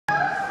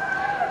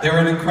they were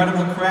an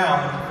incredible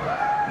crowd,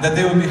 and that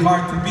they would be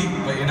hard to beat,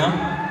 but you know,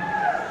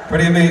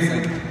 pretty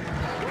amazing.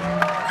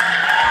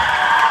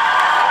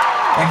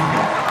 Thank you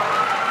guys.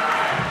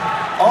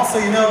 Also,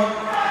 you know,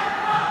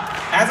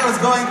 as I was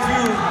going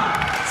through,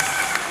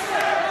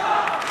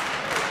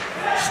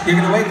 you're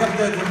gonna wake up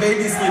the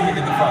baby sleeping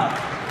in the front.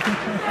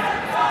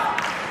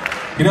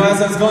 You know,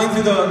 as I was going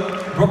through the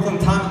Brooklyn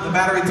tunnel, the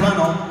Battery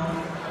Tunnel,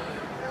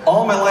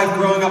 all my life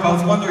growing up, I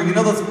was wondering, you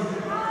know those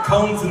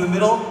cones in the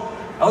middle?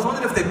 I was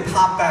wondering if they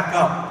pop back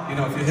up, you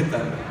know, if you hit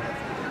them.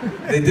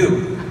 They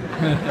do.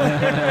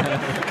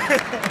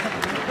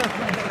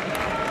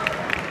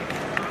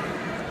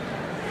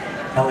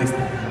 At least.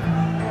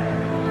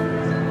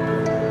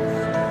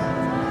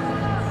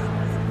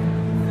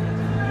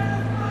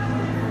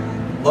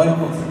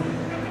 Omus.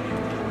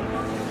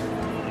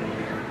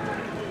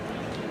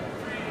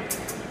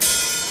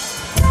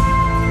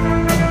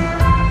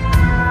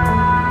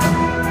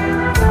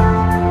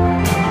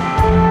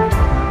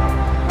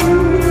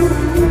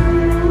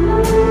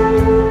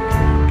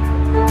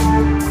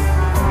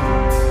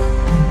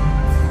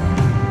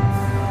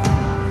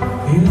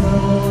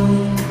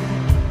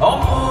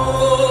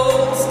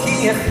 Omus ki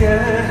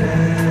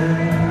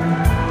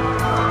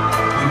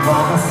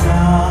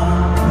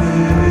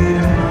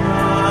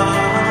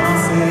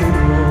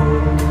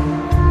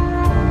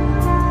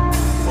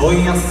Hoy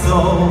ya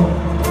soy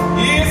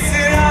y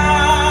será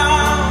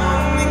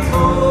mi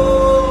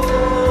cor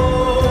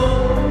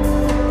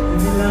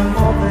y la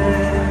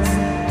moves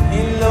y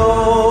lo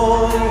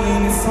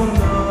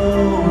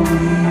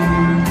insonori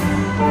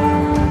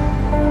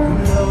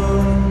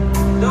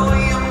lo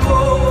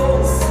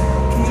yamos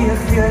que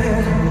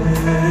quiere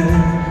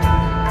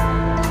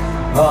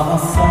va a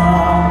ser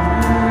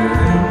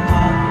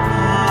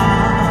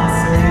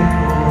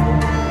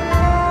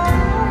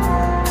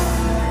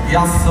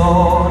ya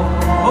soy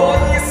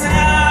hoy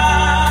será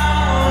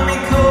mi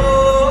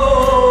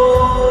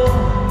cor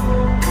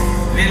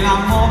de la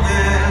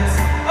moves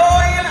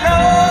hoy lo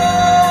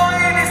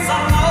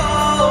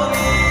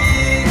insonori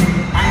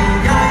ay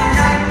ay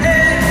ay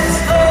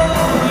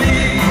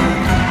pistoli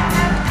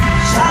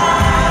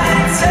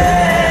shine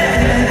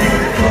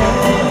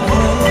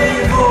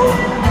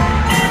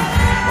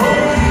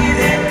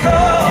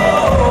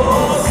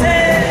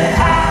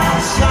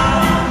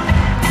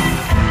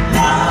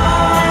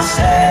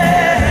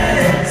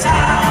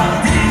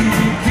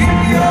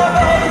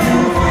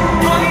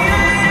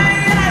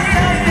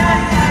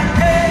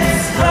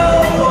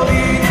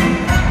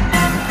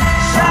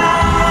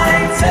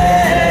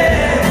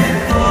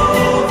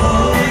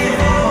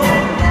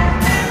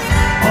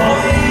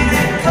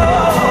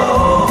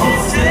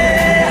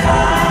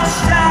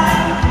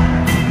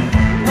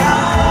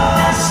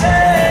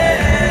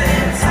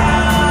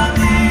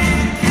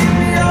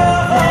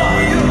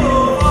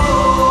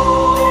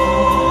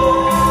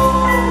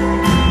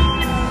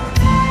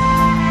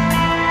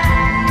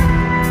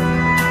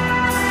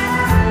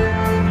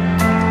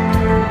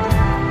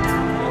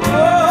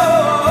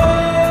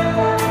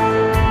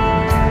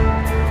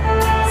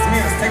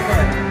take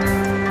credit.